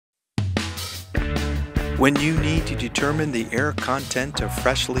When you need to determine the air content of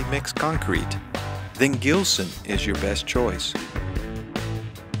freshly mixed concrete, then Gilson is your best choice.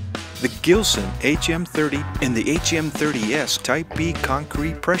 The Gilson HM-30 and the HM-30S Type B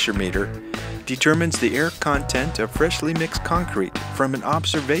concrete pressure meter determines the air content of freshly mixed concrete from an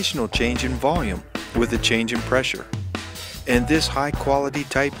observational change in volume with a change in pressure. And this high-quality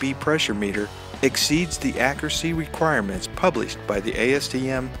Type B pressure meter exceeds the accuracy requirements published by the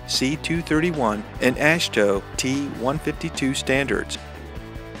ASTM C231 and AASHTO T152 standards.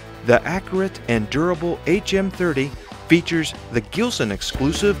 The accurate and durable HM-30 features the Gilson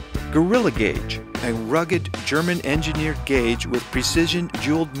exclusive Gorilla Gauge, a rugged German-engineered gauge with precision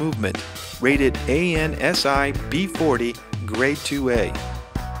jeweled movement, rated ANSI B40 Grade 2A,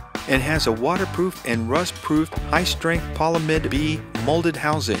 and has a waterproof and rust-proof high-strength polyamide B molded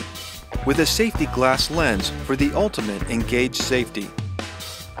housing with a safety glass lens for the ultimate in gauge safety.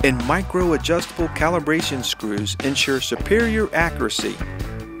 And micro-adjustable calibration screws ensure superior accuracy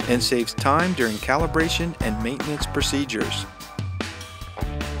and saves time during calibration and maintenance procedures.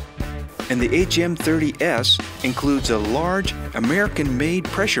 And the HM-30S includes a large American-made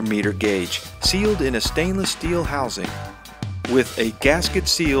pressure meter gauge sealed in a stainless steel housing with a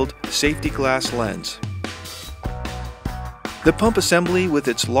gasket-sealed safety glass lens. The pump assembly with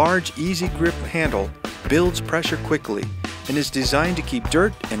its large easy grip handle builds pressure quickly and is designed to keep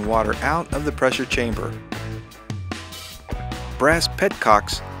dirt and water out of the pressure chamber. Brass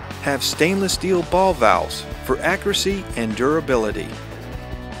petcocks have stainless steel ball valves for accuracy and durability.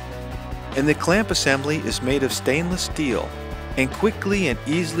 And the clamp assembly is made of stainless steel and quickly and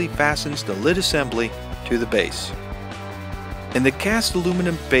easily fastens the lid assembly to the base. And the cast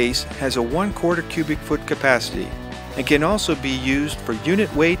aluminum base has a 1/4 cubic foot capacity and can also be used for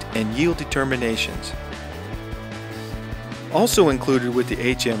unit weight and yield determinations. Also included with the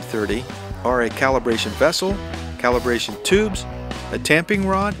HM-30 are a calibration vessel, calibration tubes, a tamping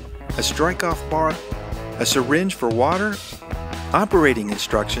rod, a strike-off bar, a syringe for water, operating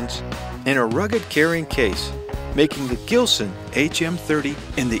instructions, and a rugged carrying case, making the Gilson HM-30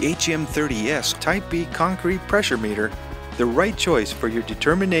 and the HM-30S Type B concrete pressure meter the right choice for your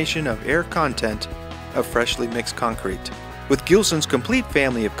determination of air content of freshly mixed concrete. With Gilson's complete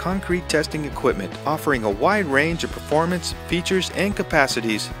family of concrete testing equipment offering a wide range of performance, features, and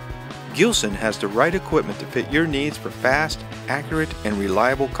capacities, Gilson has the right equipment to fit your needs for fast, accurate, and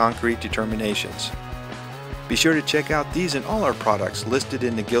reliable concrete determinations. Be sure to check out these and all our products listed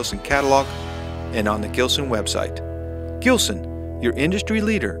in the Gilson catalog and on the Gilson website. Gilson, your industry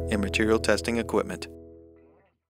leader in material testing equipment.